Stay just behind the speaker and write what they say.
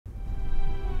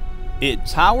It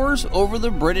towers over the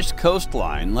British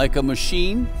coastline like a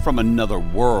machine from another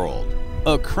world.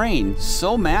 A crane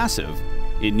so massive,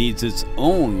 it needs its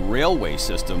own railway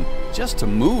system just to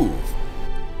move.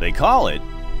 They call it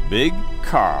Big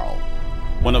Carl,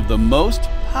 one of the most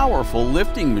powerful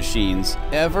lifting machines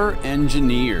ever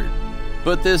engineered.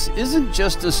 But this isn't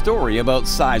just a story about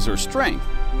size or strength.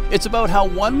 It's about how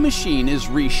one machine is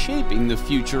reshaping the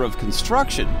future of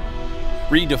construction,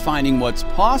 redefining what's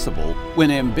possible when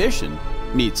ambition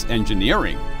meets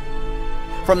engineering.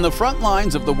 From the front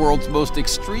lines of the world's most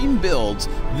extreme builds,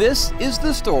 this is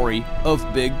the story of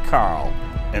Big Carl.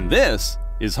 And this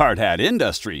is Hard Hat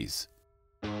Industries.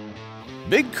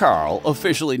 Big Carl,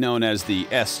 officially known as the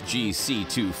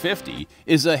SGC-250,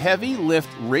 is a heavy lift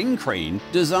ring crane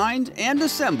designed and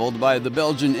assembled by the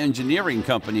Belgian engineering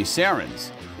company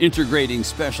Cerens, integrating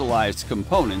specialized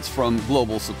components from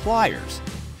global suppliers.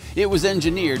 It was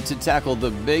engineered to tackle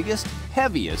the biggest,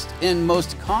 heaviest, and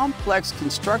most complex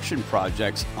construction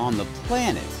projects on the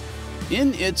planet.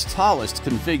 In its tallest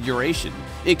configuration,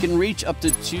 it can reach up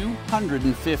to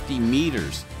 250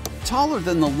 meters, taller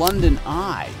than the London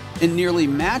Eye, and nearly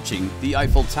matching the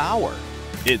Eiffel Tower.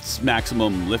 Its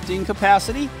maximum lifting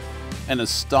capacity? An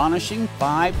astonishing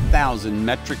 5,000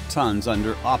 metric tons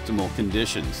under optimal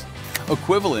conditions,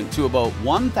 equivalent to about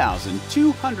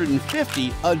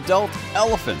 1,250 adult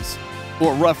elephants,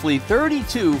 or roughly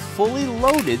 32 fully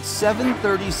loaded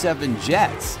 737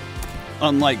 jets.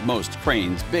 Unlike most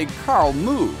cranes, Big Carl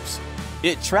moves.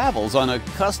 It travels on a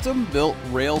custom-built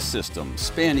rail system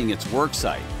spanning its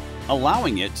worksite,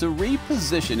 allowing it to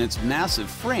reposition its massive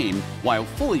frame while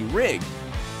fully rigged.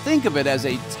 Think of it as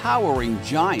a towering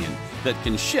giant that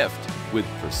can shift with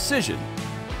precision.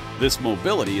 This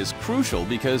mobility is crucial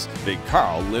because Big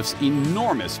Carl lifts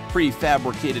enormous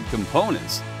prefabricated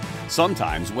components,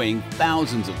 sometimes weighing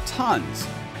thousands of tons,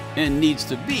 and needs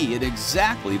to be in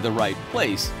exactly the right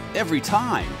place every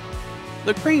time.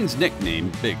 The crane's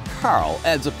nickname, Big Carl,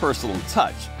 adds a personal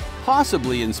touch,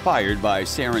 possibly inspired by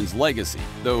Cerens' legacy,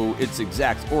 though its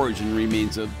exact origin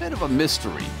remains a bit of a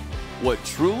mystery. What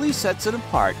truly sets it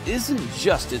apart isn't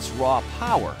just its raw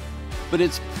power, but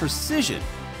its precision.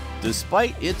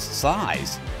 Despite its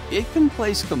size, it can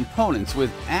place components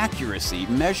with accuracy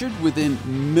measured within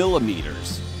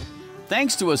millimeters.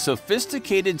 Thanks to a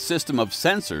sophisticated system of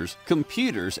sensors,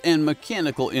 computers, and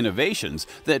mechanical innovations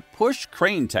that push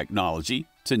crane technology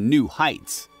to new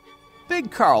heights. Big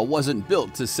Carl wasn't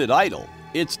built to sit idle.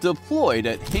 It's deployed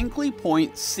at Hinkley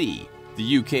Point C,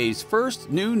 the UK's first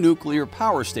new nuclear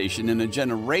power station in a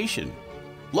generation.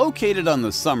 Located on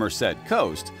the Somerset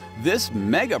coast, this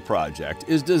mega project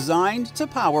is designed to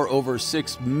power over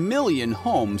 6 million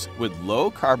homes with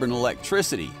low-carbon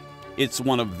electricity. It's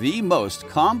one of the most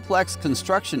complex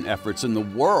construction efforts in the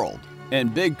world,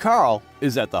 and Big Carl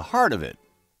is at the heart of it.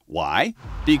 Why?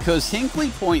 Because Hinkley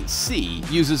Point C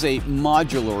uses a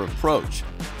modular approach.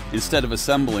 Instead of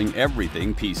assembling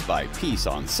everything piece by piece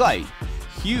on site,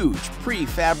 huge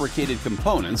prefabricated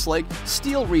components like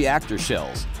steel reactor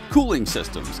shells, cooling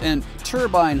systems, and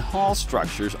turbine hull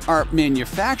structures are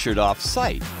manufactured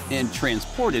off-site and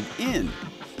transported in,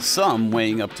 some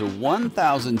weighing up to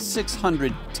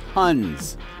 1,600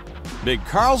 tons. Big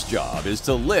Carl's job is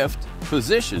to lift,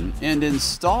 position, and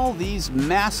install these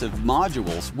massive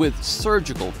modules with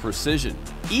surgical precision,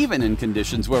 even in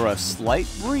conditions where a slight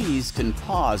breeze can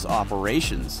pause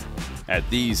operations. At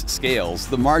these scales,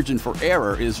 the margin for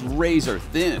error is razor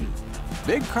thin.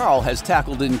 Big Carl has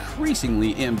tackled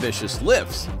increasingly ambitious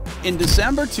lifts. In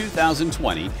December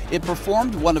 2020, it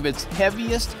performed one of its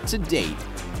heaviest to date,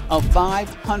 a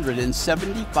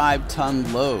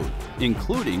 575-ton load,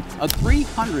 including a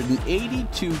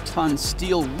 382-ton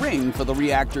steel ring for the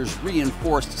reactor's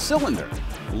reinforced cylinder,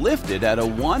 lifted at a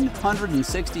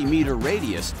 160-meter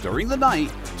radius during the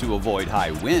night to avoid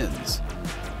high winds.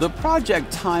 The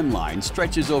project timeline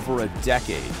stretches over a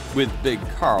decade, with Big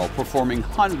Carl performing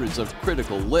hundreds of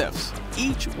critical lifts,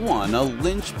 each one a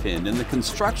linchpin in the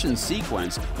construction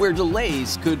sequence where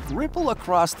delays could ripple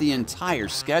across the entire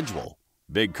schedule.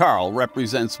 Big Carl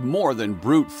represents more than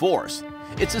brute force.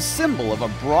 It's a symbol of a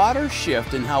broader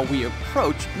shift in how we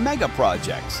approach mega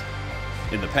projects.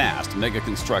 In the past, mega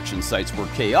construction sites were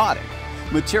chaotic,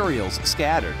 materials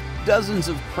scattered, dozens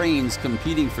of cranes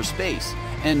competing for space,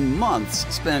 and months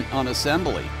spent on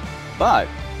assembly. But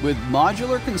with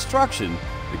modular construction,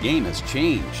 the game has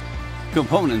changed.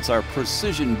 Components are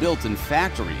precision-built in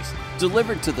factories,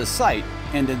 delivered to the site,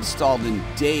 and installed in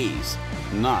days,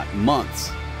 not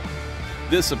months.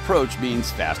 This approach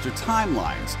means faster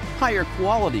timelines, higher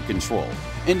quality control,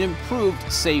 and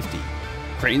improved safety.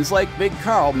 Cranes like Big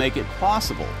Carl make it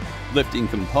possible. lifting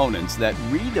components that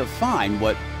redefine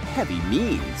what heavy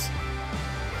means.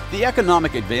 The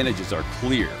economic advantages are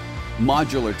clear.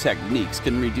 Modular techniques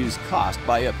can reduce cost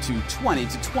by up to 20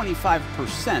 to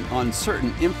 25% on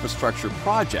certain infrastructure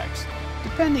projects,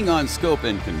 depending on scope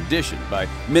and condition, by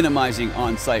minimizing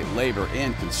on-site labor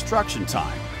and construction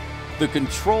time. The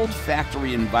controlled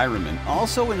factory environment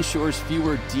also ensures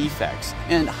fewer defects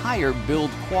and higher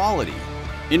build quality.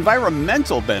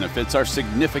 Environmental benefits are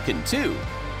significant too.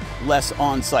 Less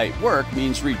on-site work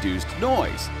means reduced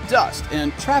noise, dust,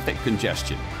 and traffic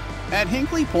congestion. At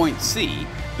Hinkley Point C,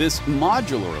 this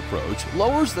modular approach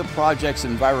lowers the project's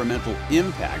environmental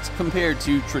impacts compared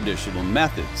to traditional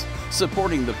methods,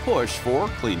 supporting the push for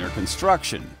cleaner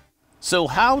construction. So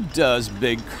how does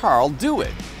Big Carl do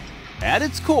it? At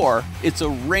its core, it's a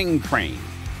ring crane.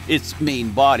 Its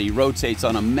main body rotates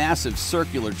on a massive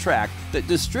circular track that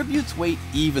distributes weight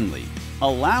evenly,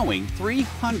 allowing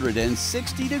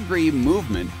 360-degree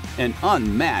movement and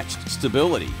unmatched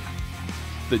stability.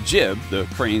 The jib, the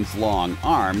crane's long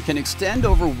arm, can extend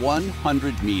over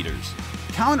 100 meters.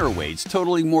 Counterweights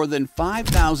totaling more than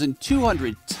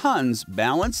 5,200 tons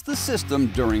balance the system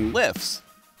during lifts.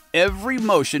 Every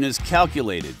motion is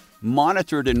calculated,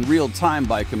 monitored in real time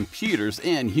by computers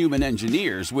and human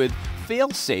engineers, with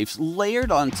fail-safes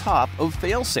layered on top of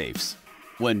fail-safes.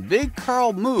 When Big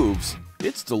Carl moves,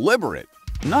 it's deliberate,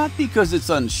 not because it's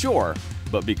unsure,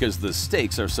 but because the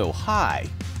stakes are so high.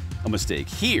 A mistake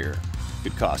here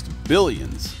could cost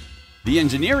billions. The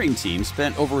engineering team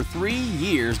spent over 3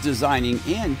 years designing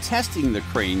and testing the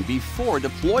crane before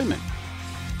deployment.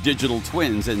 Digital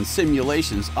twins and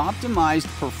simulations optimized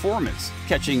performance,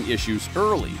 catching issues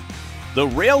early. The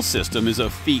rail system is a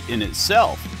feat in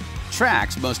itself.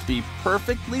 Tracks must be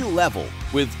perfectly level,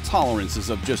 with tolerances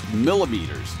of just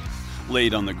millimeters.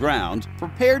 Laid on the ground,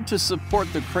 prepared to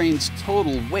support the crane's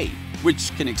total weight,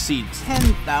 which can exceed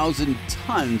 10,000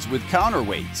 tons with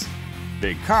counterweights.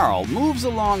 Big Carl moves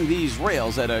along these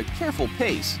rails at a careful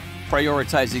pace,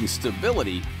 prioritizing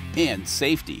stability and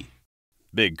safety.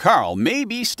 Big Carl may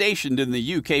be stationed in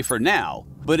the UK for now,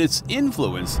 but its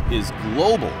influence is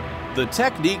global. The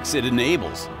techniques it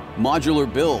enables,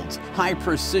 modular builds,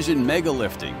 high-precision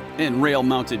megalifting, and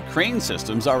rail-mounted crane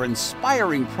systems are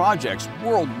inspiring projects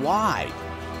worldwide.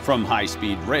 From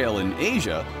high-speed rail in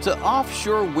Asia to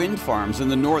offshore wind farms in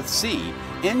the North Sea,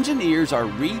 engineers are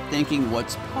rethinking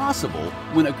what's possible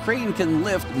when a crane can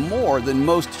lift more than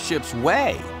most ships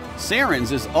weigh.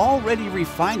 Cerens is already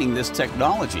refining this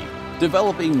technology,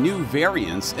 developing new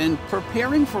variants and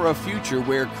preparing for a future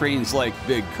where cranes like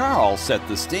Big Carl set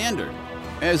the standard.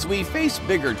 As we face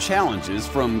bigger challenges,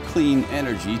 from clean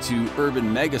energy to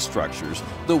urban megastructures,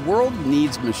 the world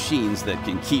needs machines that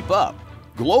can keep up.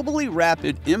 Globally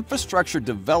rapid infrastructure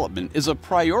development is a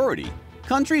priority.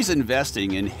 Countries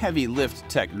investing in heavy lift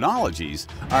technologies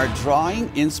are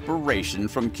drawing inspiration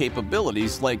from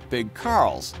capabilities like Big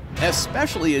Carl's,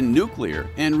 especially in nuclear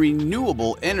and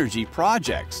renewable energy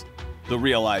projects. The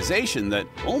realization that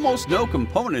almost no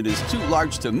component is too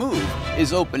large to move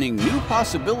is opening new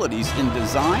possibilities in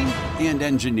design and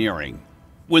engineering.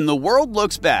 When the world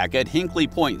looks back at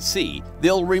Hinkley Point C,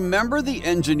 they'll remember the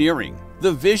engineering,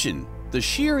 the vision, the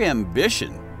sheer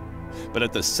ambition. But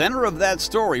at the center of that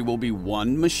story will be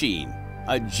one machine,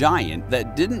 a giant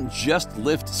that didn't just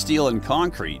lift steel and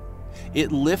concrete.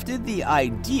 It lifted the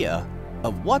idea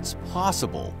of what's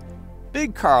possible.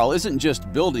 Big Carl isn't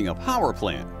just building a power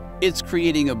plant. It's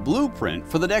creating a blueprint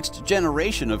for the next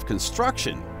generation of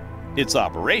construction. Its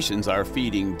operations are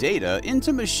feeding data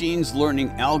into machines' learning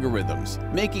algorithms,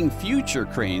 making future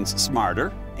cranes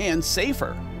smarter and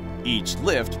safer. Each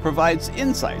lift provides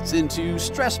insights into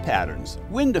stress patterns,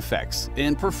 wind effects,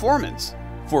 and performance.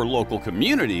 For local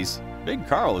communities, Big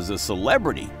Carl is a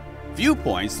celebrity.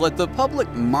 Viewpoints let the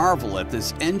public marvel at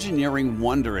this engineering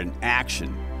wonder in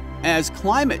action. As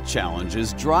climate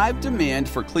challenges drive demand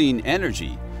for clean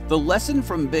energy, the lesson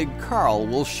from Big Carl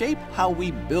will shape how we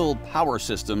build power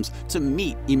systems to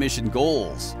meet emission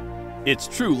goals. Its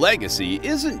true legacy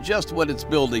isn't just what it's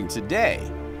building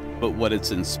today, but what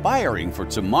it's inspiring for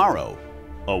tomorrow.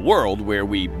 A world where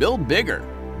we build bigger,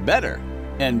 better,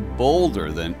 and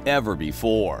bolder than ever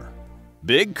before.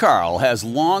 Big Carl has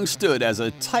long stood as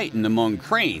a titan among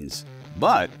cranes,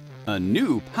 but a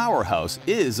new powerhouse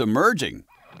is emerging.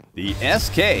 The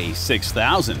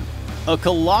SK6000, a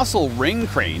colossal ring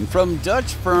crane from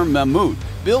Dutch firm Mammoet,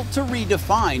 built to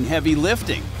redefine heavy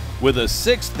lifting, with a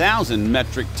 6,000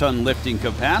 metric ton lifting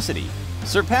capacity.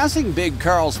 Surpassing Big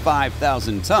Carl's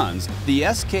 5,000 tons, the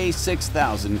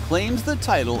SK6000 claims the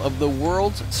title of the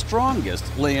world's strongest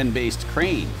land-based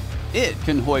crane. It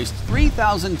can hoist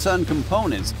 3,000-ton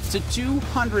components to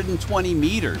 220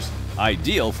 meters,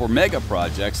 ideal for mega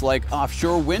projects like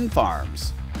offshore wind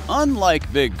farms.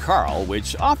 Unlike Big Carl,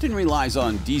 which often relies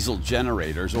on diesel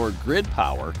generators or grid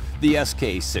power, the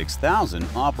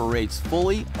SK6000 operates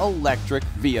fully electric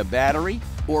via battery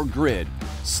or grid,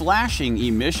 slashing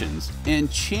emissions and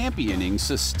championing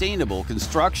sustainable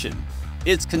construction.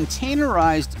 Its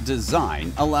containerized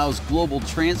design allows global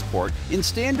transport in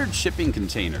standard shipping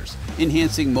containers,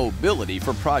 enhancing mobility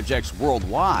for projects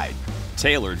worldwide.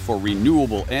 Tailored for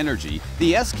renewable energy,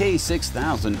 the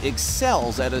SK6000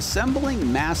 excels at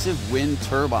assembling massive wind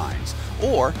turbines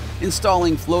or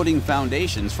installing floating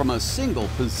foundations from a single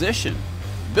position.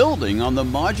 Building on the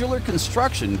modular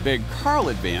construction Big Carl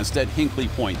advanced at Hinkley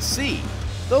Point C,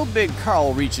 though Big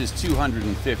Carl reaches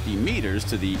 250 meters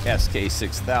to the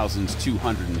SK6000's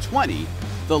 220,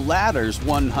 the latter's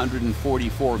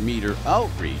 144-meter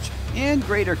outreach and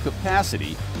greater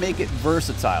capacity make it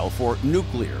versatile for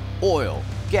nuclear, oil,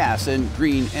 gas, and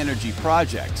green energy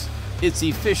projects. Its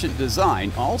efficient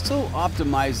design also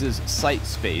optimizes site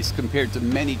space compared to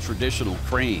many traditional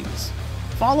cranes.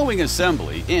 Following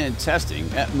assembly and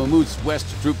testing at Mammoet's West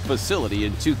Droop facility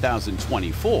in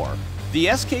 2024, the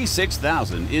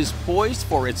SK6000 is poised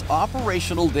for its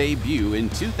operational debut in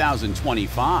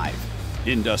 2025.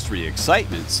 Industry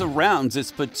excitement surrounds its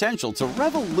potential to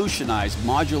revolutionize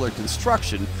modular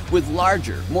construction with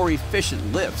larger, more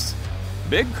efficient lifts.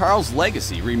 Big Carl's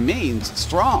legacy remains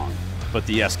strong, but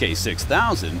the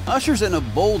SK6000 ushers in a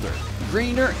bolder,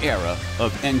 greener era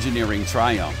of engineering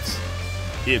triumphs.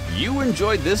 If you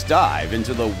enjoyed this dive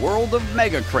into the world of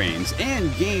mega cranes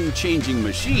and game-changing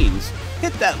machines,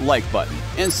 hit that like button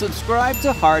and subscribe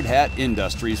to Hard Hat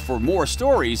Industries for more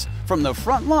stories from the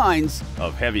front lines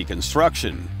of heavy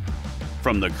construction.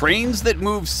 From the cranes that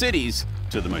move cities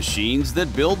to the machines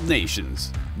that build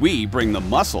nations, we bring the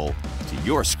muscle to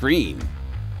your screen.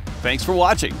 Thanks for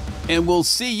watching, and we'll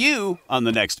see you on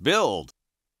the next build.